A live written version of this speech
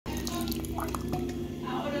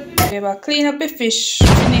Baby, clean up the fish.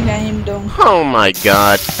 Nigga him down. Oh my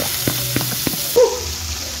God.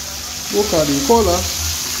 Look at the color.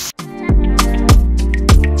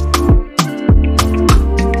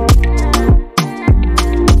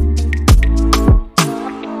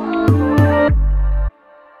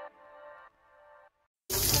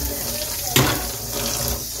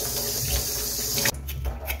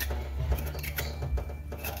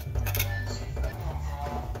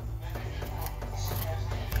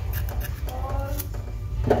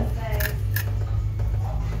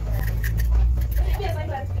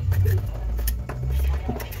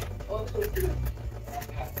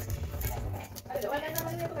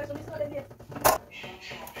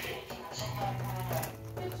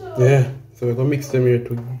 Yeah, so we're gonna mix them here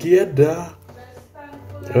together,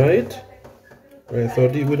 right? Right. So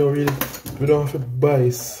we don't have to buy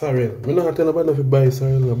sorrel. We don't have to tell nobody to buy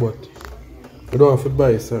sorrel, but we don't have to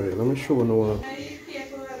buy sorrel. Let me show you now.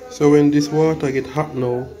 So when this water get hot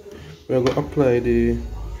now, we're gonna apply the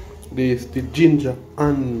ginger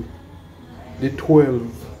and the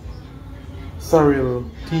 12 sorrel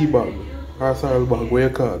tea bag or sorrel bag, where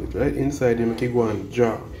you call it, right? Inside you make it go and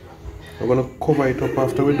jar. We're gonna cover it up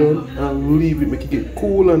after we're done and leave it, make it get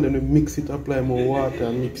cool, and then we mix it, apply more water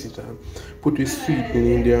and mix it and put the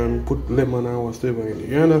sweetening in there and put lemon and whatever in there.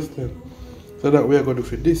 You understand? So that we are gonna do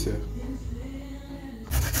for this here.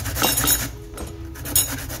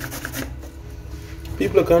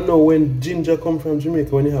 People can know when ginger come from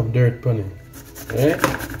Jamaica when you have dirt on it. Right?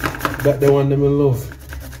 That the one them love.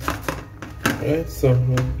 Right? So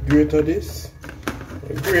greater this.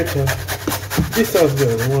 Greater this as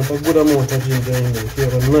well. You want a good amount of ginger in there if you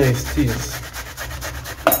have a nice taste.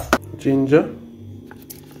 Ginger.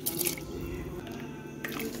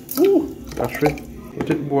 Ooh, that's right. Let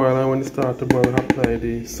it boil, and when it starts to boil, apply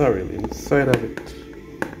the sorrel inside of it.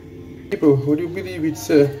 People, would you believe it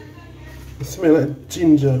smells like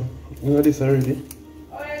ginger? You know this already?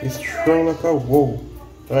 It's strong like a wow.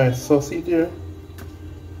 Alright, so see it here?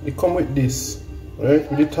 It come with this, right?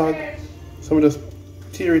 With the tag. So I'm just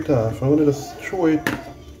tear it off. I'm gonna just throw it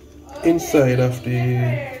inside of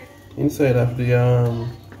the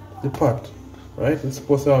pot, right? It's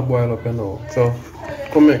supposed to boil up and all. So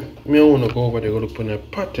come here. Me I wanna go over there, go look on the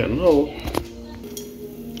pot here now.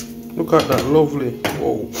 Look at that, lovely.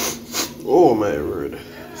 Whoa. Oh my word.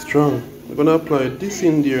 Strong. I'm gonna apply this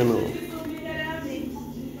in there now.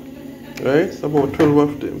 Right? It's about 12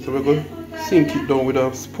 of them. So we're gonna sink it down with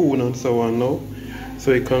a spoon and so on now.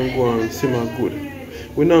 So it can go and simmer good.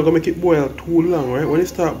 We're not gonna make it boil too long, right? When it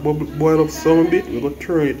start boil up some bit, we're gonna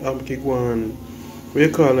turn it and make it go on. What you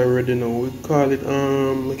call it already now? We call it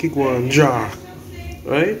make it go on jar.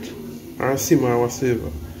 Right? Or simmer or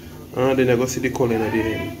whatever. And then I go see the color at the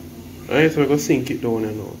end. Right? So we're gonna sink it down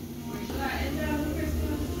now.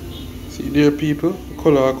 See there people, the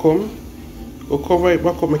color come. We'll cover it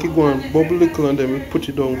back up, make it go and bubble little, and then we put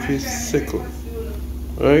it down for a second.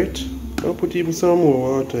 Right? I'll put even some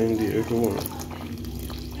more water in there if you want.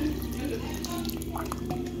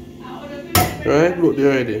 Right, look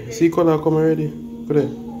there already. See color come already? Look there.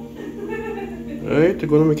 Right, you're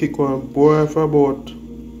gonna make it go and boil for about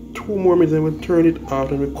 2 more minutes, and we'll turn it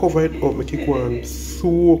off and we cover it up, make it go and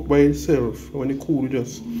soak by itself. When it cool,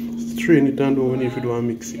 just strain it and do if you don't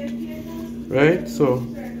mix it. Right? So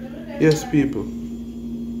yes people.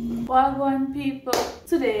 Wagwan people,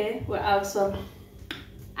 today we have some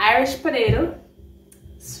Irish potato,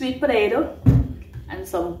 sweet potato, and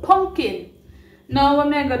some pumpkin. Now what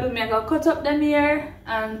I'm gonna do, I'm gonna cut up them here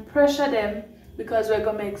and pressure them because we're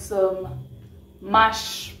gonna make some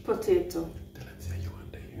mashed potato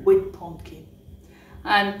with pumpkin.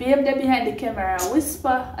 And babe there behind the camera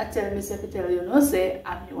whisper, I tell me to tell you, no say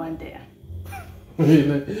I'm the one there.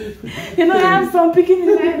 You know, I have some picking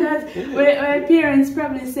like that where parents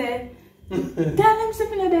probably say, tell them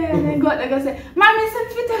something in there, and then God they go say, Mommy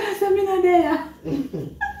something tell us something in there.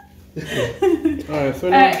 Alright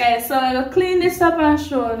guys, so I'm gonna clean this up and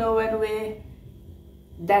show you when we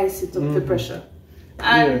dice it up the pressure.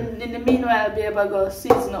 And in the meanwhile I'll be able to go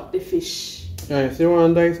season up the fish. Alright, so you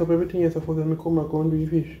want to dice up everything, you're supposed to come back and do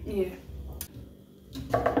the fish? Yeah.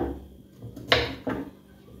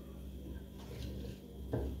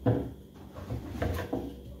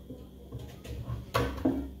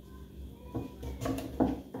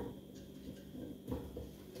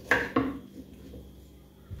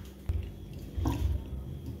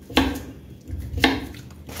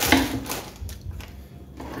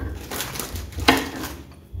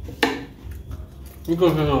 You go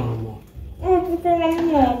hang on more.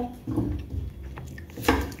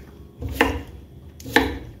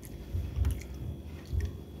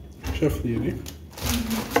 chef lady.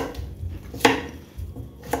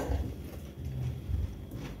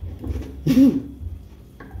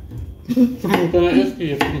 Can I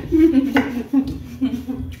escape?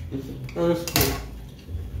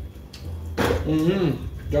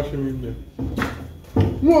 That's really good.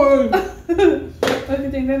 What? What do you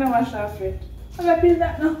think? They don't wash off it. I'm gonna peel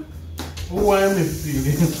that now. Why am I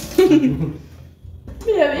peeling?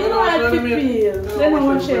 Yeah, you know how to peel. They don't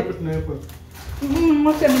wash it. What's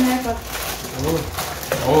What's in the Oh.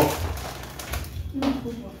 Oh.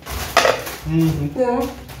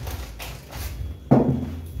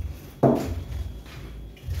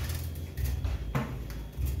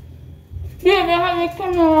 Yeah, they have a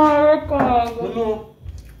camera record. No.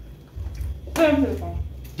 Apparently.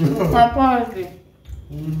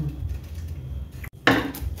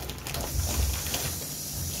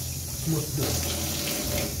 What's that?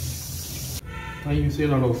 Are you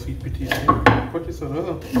saying I love sweet potato? What is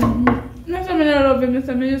another? Next time I love it,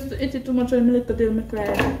 I used to eat it too much when I little till I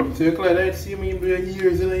cry. So you Clyde, I see me do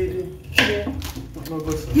years in eating? Yeah. Not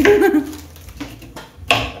good.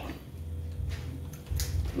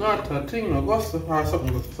 Not a thing, no gossip or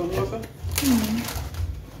something gossip. Something gossip?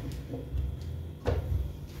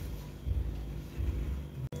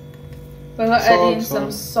 We're going to add in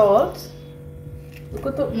some salt. We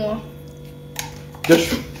could put more.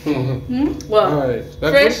 Just. Well, Alright.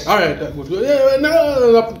 fresh. Alright, that goes good. Yeah, no.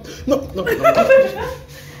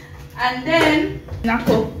 And then,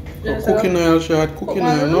 knuckle. Cooking oil, shot, cooking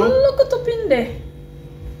oil, no? Look it up in there.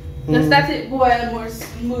 Just let it boil more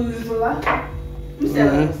smooth.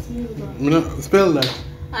 Spell that.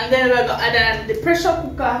 And then we're going to add the pressure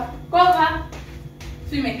cooker cover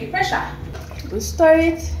to make it pressure. We stir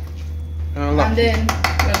it. And then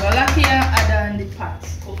we're going to lock it and add on the pot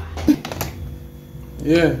cover.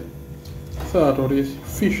 Yeah. Start out this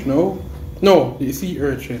fish now. No, the sea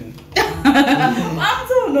urchin. I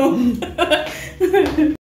don't know.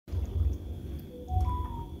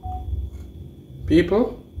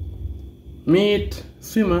 People, meat,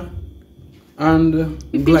 swimmer, and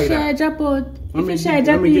glider. Fish I drop out. Fish I Let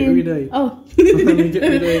drop me get in. rid of it. Oh. Let me get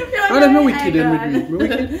rid of it. Oh, that's no wicked then with me.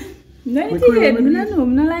 Wicked. No, it's head. I don't know. I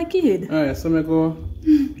don't like it. Alright, so I'm going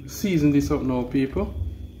to season this up now, people.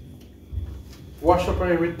 Wash up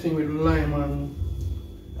everything with lime and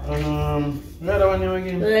the other one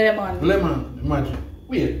again? Lemon. Lemon, imagine.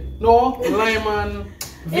 Wait, no, lime and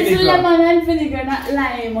vinegar. It's lemon and vinegar, not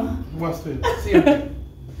lime. What's it? Same thing.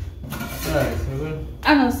 Alright, so then.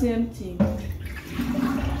 I know same thing.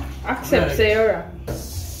 Accept say you're wrong.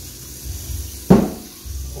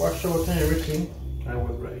 Wash out everything. I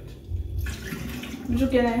was right. You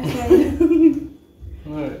can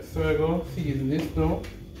Alright, so I go season this now.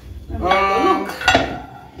 Look. Let's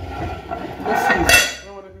see. I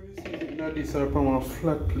want to season that this up on a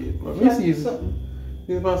flat plate. But this is something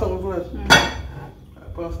flat. I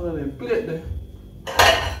pass on the plate there.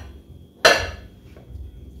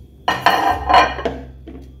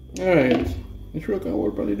 Alright. You sure I can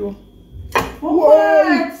hold probably do?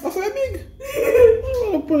 What? That's so big.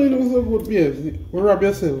 You probably do so good. Yes. Wrap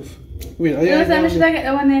yourself. Wait, are you I should get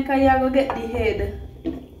the one there because you go get the head.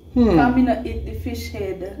 Can me not eat the fish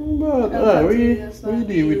head. But we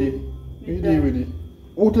deal with it. We deal with it.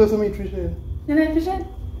 Who tells me eat fish head? You like fish head?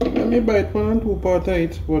 I may bite 1 and 2 part of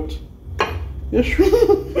it, but yeah, sure.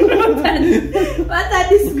 What a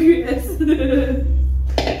disgrace.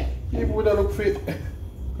 People would have look fit.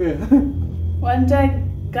 Yeah. One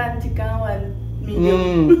gigantic and one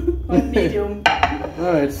medium. One medium.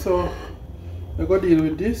 Alright, so I gotta deal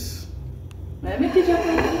with this. Let me make it drop out.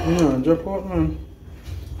 Yeah, drop out, man.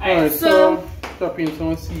 Alright, so chop in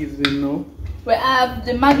some seasoning now. We have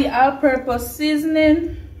the Maggi all-purpose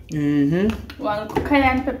seasoning. One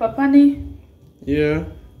cayenne pepper pani. Yeah.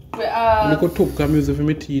 We have I could I'm using for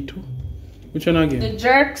my tea too. Which one again? the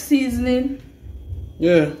jerk seasoning.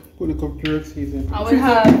 Yeah, put the cup jerk seasoning. And we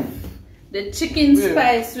have the chicken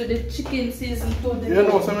spice with the chicken season too. Yeah,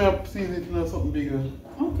 no, so I have season it in something bigger.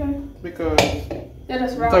 Okay. Because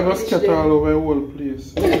it's going to scatter all over the whole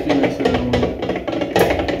place.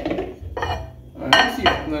 Alright, see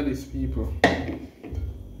it now these people.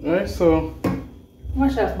 Alright, so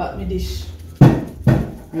wash off back my dish.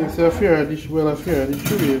 yes, a fair dish, well a fair dish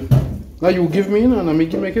to you. Now you give me and I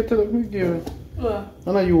make it tell me give. What?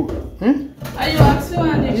 And now you Are you asking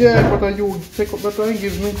one dish? Yeah, but you take up that one and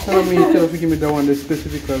give me and I mean tell you give me that one there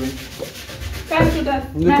specifically. Can't do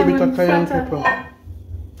that. Little bit of cayenne pepper.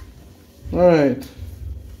 Alright.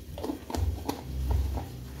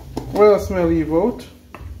 What else may I leave out?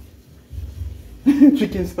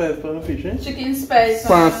 Chicken spice pan fish, eh? Chicken spice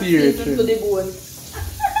Fancy season to the bone.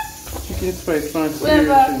 Chicken spice fancy.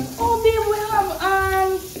 Whatever. Oh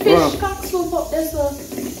pump up this one.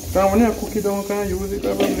 Can when you cook it down, can you use it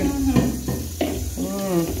probably?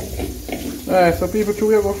 Alright, so people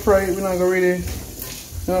we are going to fry it, we're not going to really,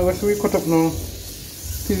 so we cut up now.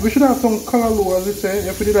 See, we should have some callaloo as we say.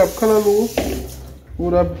 If we did have callaloo, we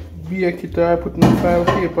would have baked it or put in a file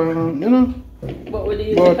paper, you know. But we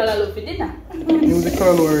use the callaloo for dinner. Use the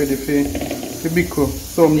callaloo already for biko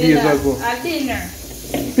some days ago. At dinner.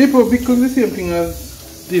 People, biko is the same thing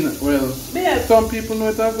as dinner. Well, Babe. Some people know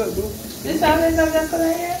it as that though. This always have that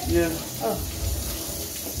color here? Yeah. Oh.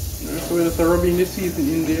 So we're just rubbing the season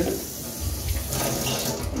in there.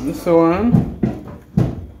 And so on.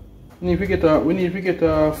 We need to get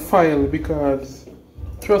a file because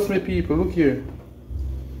trust me people, look here.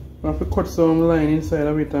 I have to cut some line inside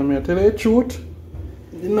of it and I tell you the truth.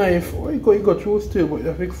 The knife, oh, it got through still, but you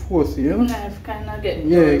have to force it, you know? The knife kinda get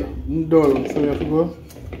dull. Yeah, dull. So you have to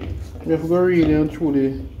go really and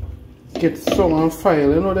truly get some on file.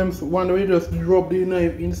 You know them one where you just drop the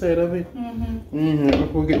knife inside of it?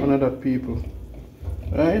 We'll get one of that people.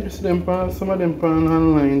 Right? Some of them pan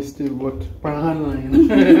online still, but pan online.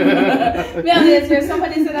 Where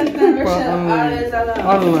somebody said that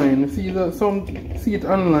online. Some see it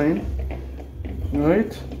online.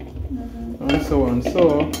 Right? And so on.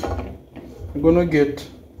 So I'm gonna get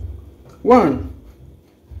one.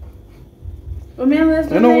 But me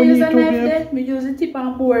always I know we use need a to knife there. We use the tip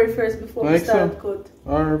and bore it first before we start cut.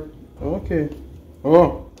 Or okay.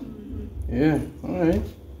 Oh. Yeah. Alright.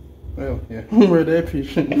 Well, yeah. Where the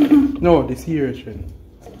fish? No, this here.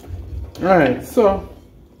 Alright, so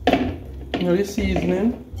you know the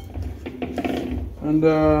seasoning. And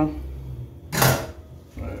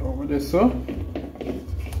right over there so.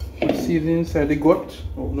 Put seasoning inside the gut.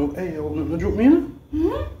 Oh no, hey, no drop me in.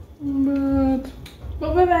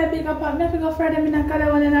 But when I pick up, I go fry them in a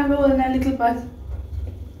color one and I go in a little pot.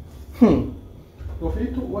 So if you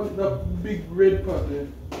took that big red pot there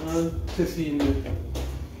and testy in there.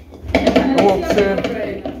 Oh, that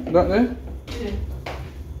there? Yeah.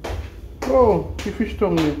 Oh, the fish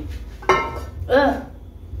tongue there.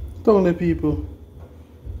 Tongue the people.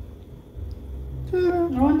 I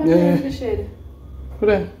wonder if the shade. Put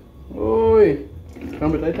that. Oi.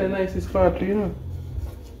 Come with that nicest part, you know.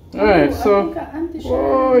 Alright, so.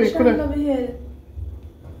 Oi, put that.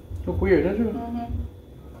 Look weird, don't you?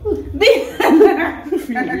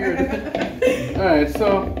 Feel weird. Alright, so.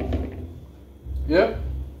 Yep.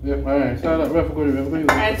 Yep, alright, so we have to go use it.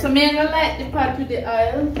 Alright, so I'm gonna light the pot with the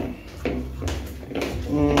oil.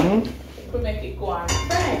 To make it go on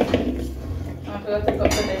fry. I'm gonna take up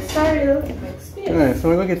the sorrel. Alright, so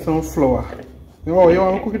we're gonna get some flour. Oh, you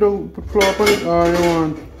want to cook it out, put flour on it, or you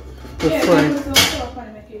want to fry? Put some flour on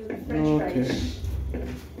it, make it French fries.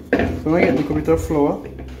 So I'm gonna get a little bit of flour.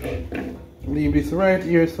 Leave this right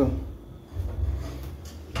here, so.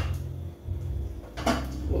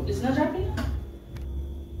 Oh, it's not dropping?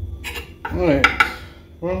 Alright.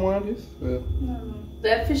 One more of this? Well.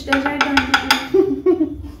 That fish does right down.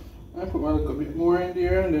 I put a little bit more in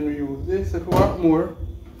there and then we use this. If you want more,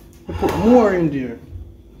 we put more in there.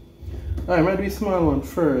 Alright, might be a small one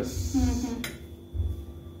first.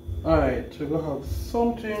 Alright, we're gonna have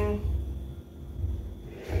something.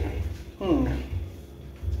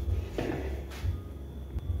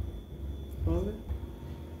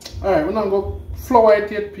 Alright, we're not going to flour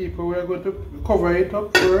it yet, people. We're going to cover it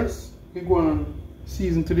up first. We go and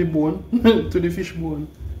season to the bone, to the fish bone,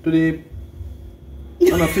 to the.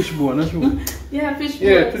 Not fish bone, that's true. Yeah, fish bone.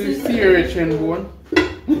 Yeah, to the sea bone.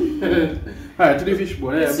 Alright, to the fish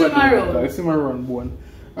bone. Yeah, cimarron bone.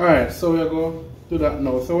 Alright, so we're going to do that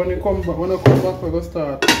now. So when I come back, we're going to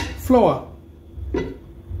start flour.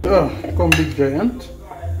 Come big giant.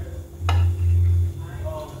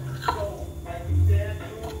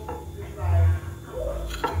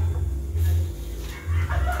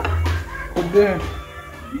 Put there.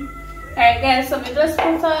 Alright guys, so we just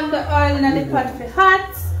put on the oil in the pot for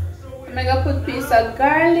hot. I'm gonna put a piece of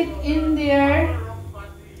garlic in there.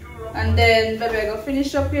 And then baby I gonna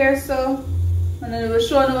finish up here so and then we'll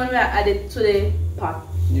show you when we add it to the pot.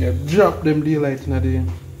 Yeah, drop them daylight in the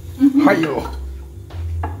higher.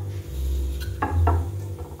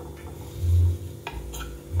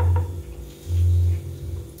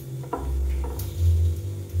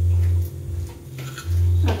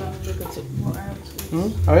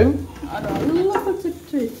 Oil? I don't look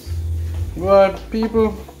at it. Well,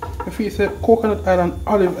 people, if you say coconut oil and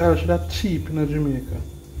olive oil, should that cheap in Jamaica?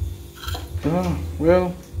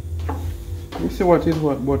 Well, we see what is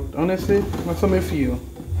what, but honestly, that's how I feel.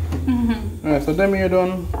 Alright, so then you're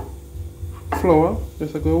done flour.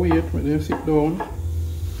 Just go wait, let them sit down.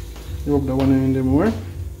 Rub the one in the more.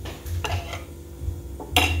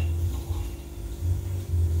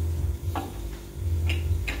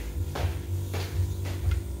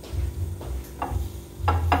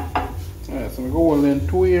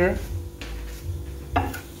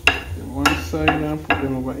 mixer and put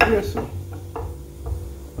them over here, so.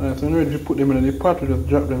 Alright, so I'm ready to put them in the pot, we just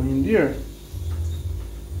drop them in there.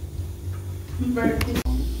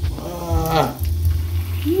 Ah!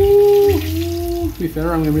 Woo! If you're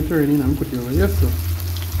wrong, let me turn in and put it over here, so.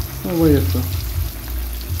 Over here, so.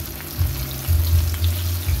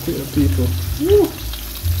 Put your people. Woo!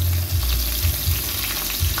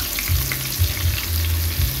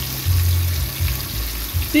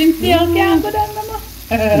 Cynthia can't go down, Mama.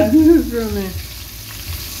 Really?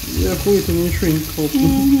 Yeah, put it in the shrink cup.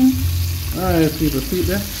 Alright, people, see it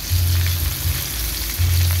there?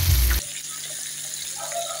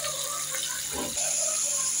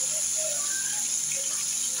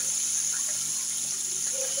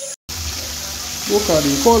 Look at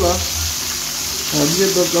the color. I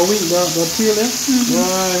get the wing, the tail there.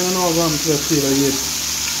 I don't know if I'm to the tail yet.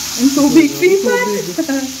 And too big people.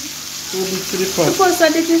 Too big to the pot. Suppose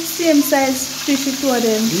that it is same size fish to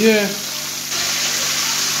them. Yeah.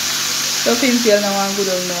 So Cynthia now I'm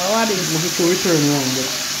good on now. What is Must be turn around,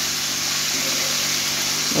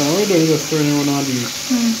 but we don't just turn around on these.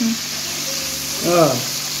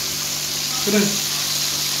 But then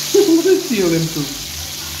what did seal them too?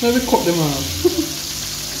 Let me cut them off.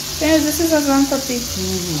 There's the scissors on top.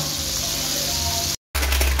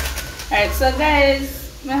 Alright, so guys,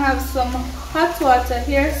 we have some hot water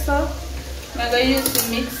here, so I'm going to use to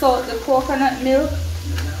mix out the coconut milk.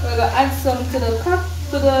 We're going to add some to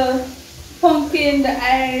the pumpkin, the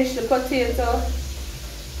Irish, the potato,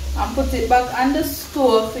 and put it back on the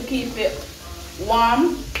stove to keep it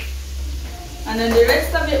warm. And then the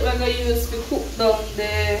rest of it we're going to use to cook down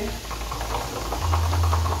the...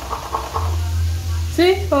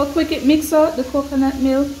 See how quick it mix out the coconut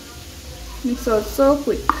milk? Mix out so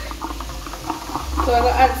quick. So I'm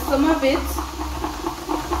going to add some of it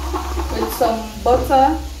with some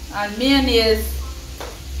butter and mayonnaise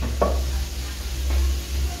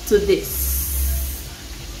to this.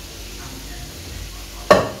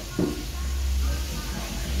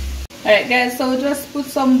 Alright guys, so we just put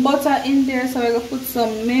some butter in there, so we're going to put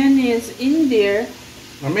some mayonnaise in there.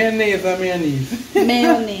 Mayonnaise or mayonnaise?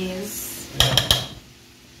 Mayonnaise.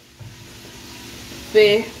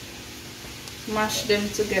 We mash them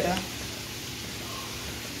together.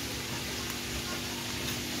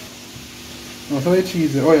 Oh, so the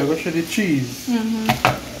cheese. Oh, you're going to show the cheese.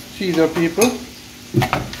 Cheese, people.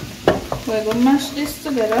 We're going to mash this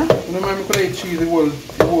together. You know, I could eat cheese the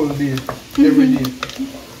whole day, every day.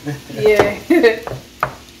 Yeah.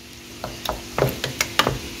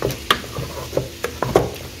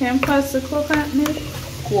 Can you pass the coconut milk?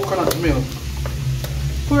 Coconut milk.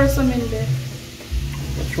 Pour some in there.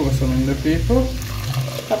 Throw some in the people.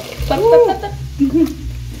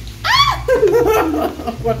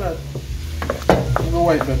 What's that? I'm going to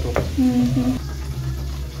wipe that up.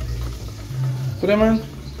 So then, man,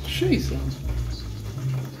 jeez.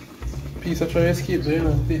 Piece of try escape there, you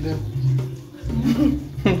know, take them.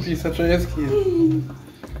 Piece of try escape.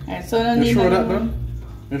 Alright, so I You need sure that done?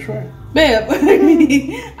 You sure? Babe,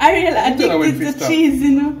 Ariel addicted to cheese,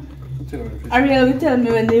 you know. Ariel will tell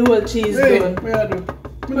me when the whole cheese done. Where I do?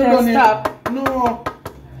 Stop. No.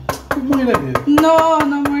 Put more in it. No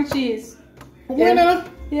more cheese. Put more in it?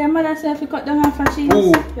 Yeah, mother said if you cut down half a cheese.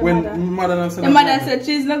 Oh, when mother said your mother said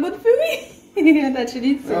cheese not good for me. Yeah, that she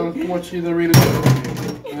did so. Well, too much cheese is really good for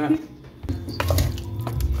me. Yeah.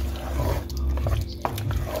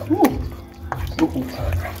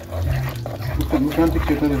 We can't take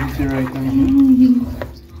it out of it right now.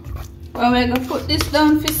 Well, we're going to put this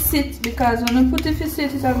down for sit, because when we put it for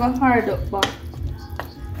sit, it's going to hard up back.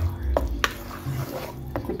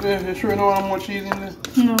 You sure you don't want more cheese in there?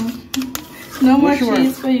 No. No more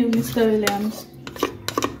cheese for you, Mr. Williams. I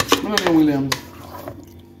don't know Williams.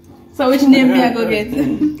 So which name me I go get?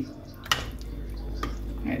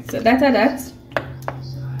 Alright, so that.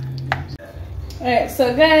 Alright,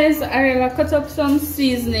 so guys, I will cut up some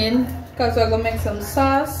seasoning because we're going to make some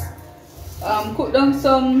sauce. Cook down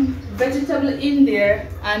some vegetable in there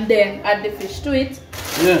and then add the fish to it.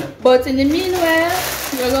 Yeah. But in the meanwhile,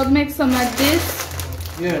 we're going to make some of this.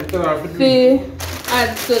 Yeah, to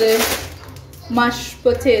add to the mashed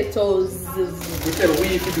potatoes. We tell we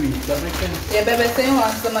if you do it, that makes sense? Yeah, baby, so you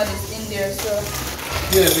want some of this in there, so.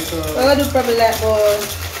 Yeah, because we're going to do probably like about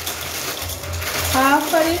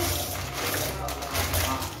half of it.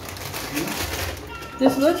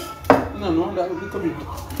 This much? No, that would be coming.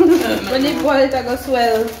 When you boil it, I go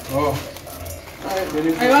swell. Oh.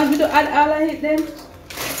 Alright, I want me to add all of it then?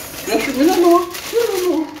 Yes, we don't know.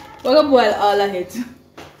 We're going to boil all of it.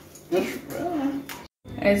 Yes,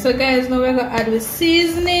 Alright, so guys, now we're going to add the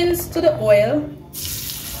seasonings to the oil.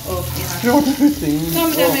 Okay. You want everything? No,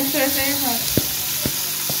 I'm just make sure it's very hot.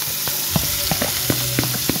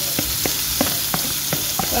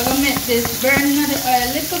 We're gonna make this burn in the oil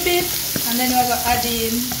a little bit, and then we're gonna add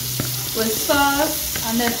in with sauce,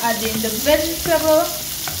 and then add in the vegetable,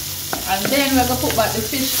 and then we're gonna put back the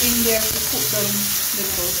fish in there to cook them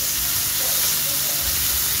little.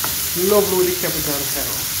 Lovely with the capital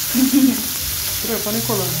L. Put up on the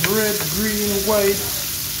color red, green, white.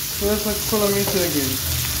 So that's what color me say again.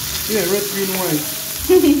 Yeah, red, green, white.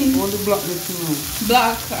 All the blackness now.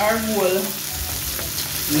 Black or wool.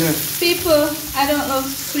 Yes. People, I don't love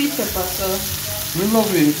sweet pepper, so. We love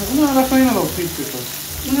it. No, that's why I love sweet pepper.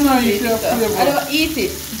 No, I don't eat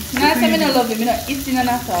it. Not say I don't love it, I don't eat it at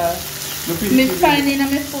all. I find it in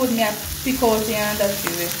my food, I pick out it and that's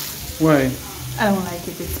it. Why? I don't like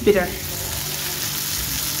it, it's bitter.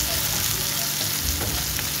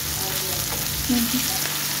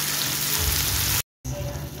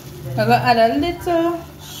 I'm gonna add a little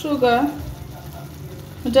sugar.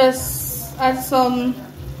 Just add some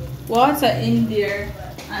water in there,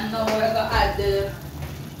 and now we're gonna add the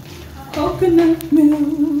coconut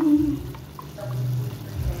milk.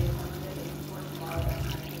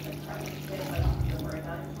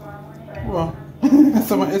 Wow.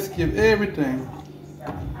 Someone escape everything.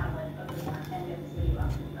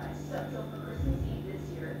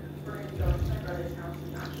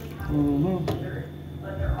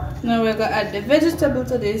 Now we're gonna add the vegetable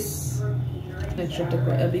to this. Let's try to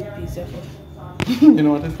put a big piece of it. You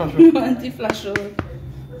know what, it's flash You want the flash out?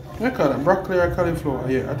 I call it broccoli or cauliflower.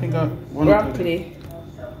 Yeah, I think I want broccoli.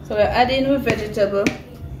 So we're adding with vegetable.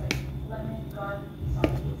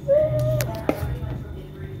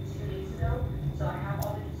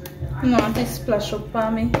 No, this splash up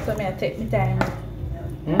for me, so I take my time.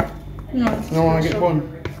 No, you don't want to get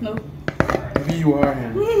bun? No.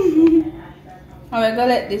 V-U-R-N. And we're gonna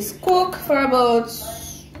let this cook for about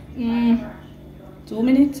 2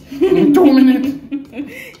 minutes. 2 minutes?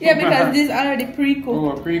 Yeah, because this is already pre-cooked.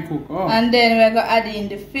 Oh, pre-cooked. Oh. And then we're gonna add in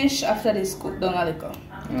the fish after this cooked down a little.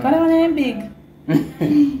 Because I want it big.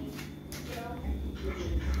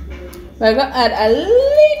 We're gonna add a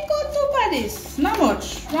little to this, not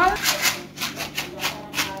much. One.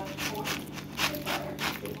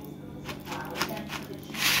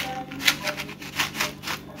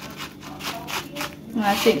 And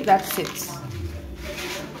I think that's it.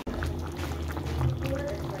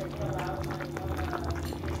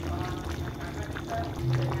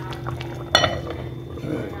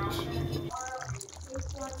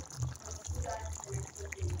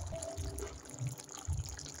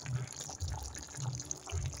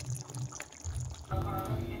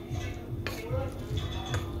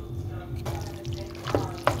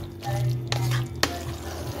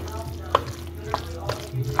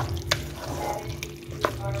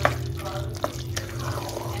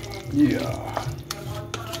 Yeah.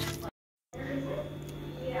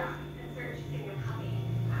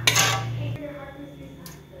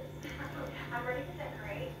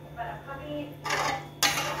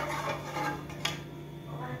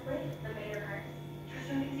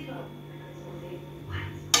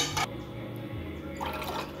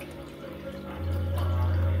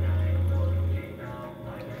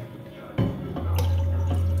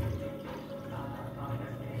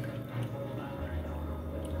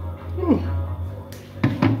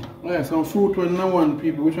 Yeah, some fruit when no one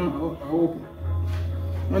people. Which one? I hope.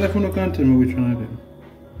 Well, if you can't tell me which one I did.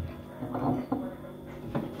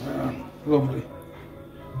 Lovely.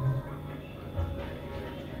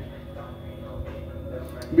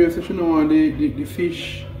 Because you know the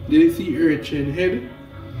fish, they see urchin head.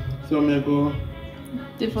 So I go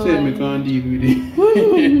say I can't deal with it.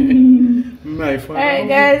 My fault. Alright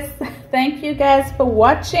guys, thank you guys for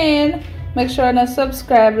watching. Make sure to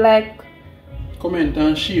subscribe, like, comment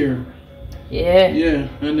and share. Yeah. Yeah,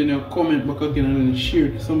 and then you comment back again and then share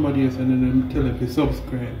to somebody else and then tell them to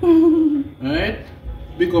subscribe. Alright?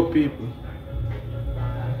 Big up people.